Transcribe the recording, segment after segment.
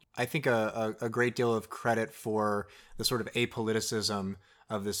I think a great deal of credit for the sort of apoliticism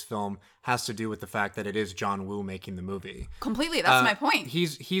of this film has to do with the fact that it is John Woo making the movie. Completely. That's my point.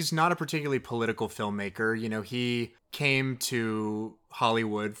 He's not a particularly political filmmaker. You know, he came to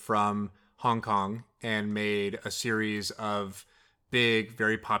Hollywood from Hong Kong and made a series of big,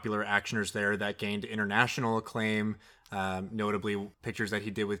 very popular actioners there that gained international acclaim. Notably, pictures that he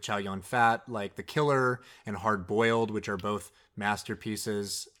did with Chow Yun-fat, like The Killer and Hard Boiled, which are both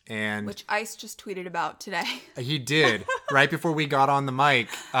masterpieces. And Which Ice just tweeted about today. he did. Right before we got on the mic,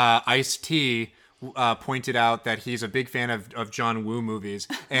 Ice-T pointed out that he's a big fan of John Woo movies.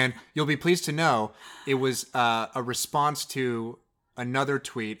 And you'll be pleased to know it was a response to another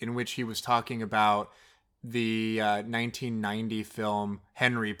tweet in which he was talking about the 1990 film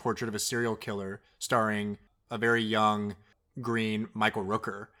Henry, Portrait of a Serial Killer, starring a very young, green Michael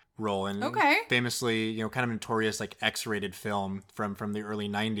Rooker role. And famously, you know, kind of notorious, like X-rated film from the early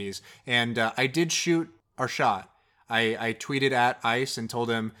 90s. And I did shoot our shot. I tweeted at Ice and told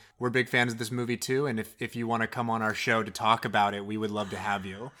him, we're big fans of this movie too, and if you want to come on our show to talk about it, we would love to have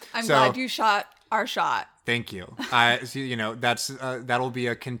you. I'm glad you shot our shot. Thank you. You know, that'll be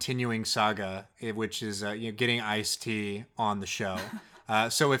a continuing saga, which is getting Ice-T on the show.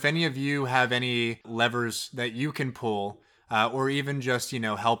 So if any of you have any levers that you can pull, or even just, you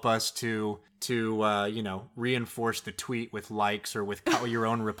know, help us to you know, reinforce the tweet with likes or with your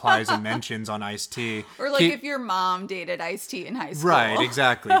own replies and mentions on Ice-T. Or like if your mom dated Ice-T in high school. Right,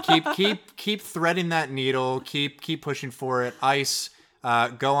 exactly. Keep threading that needle. Keep pushing for it. Ice,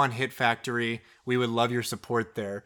 go on Hit Factory. We would love your support there.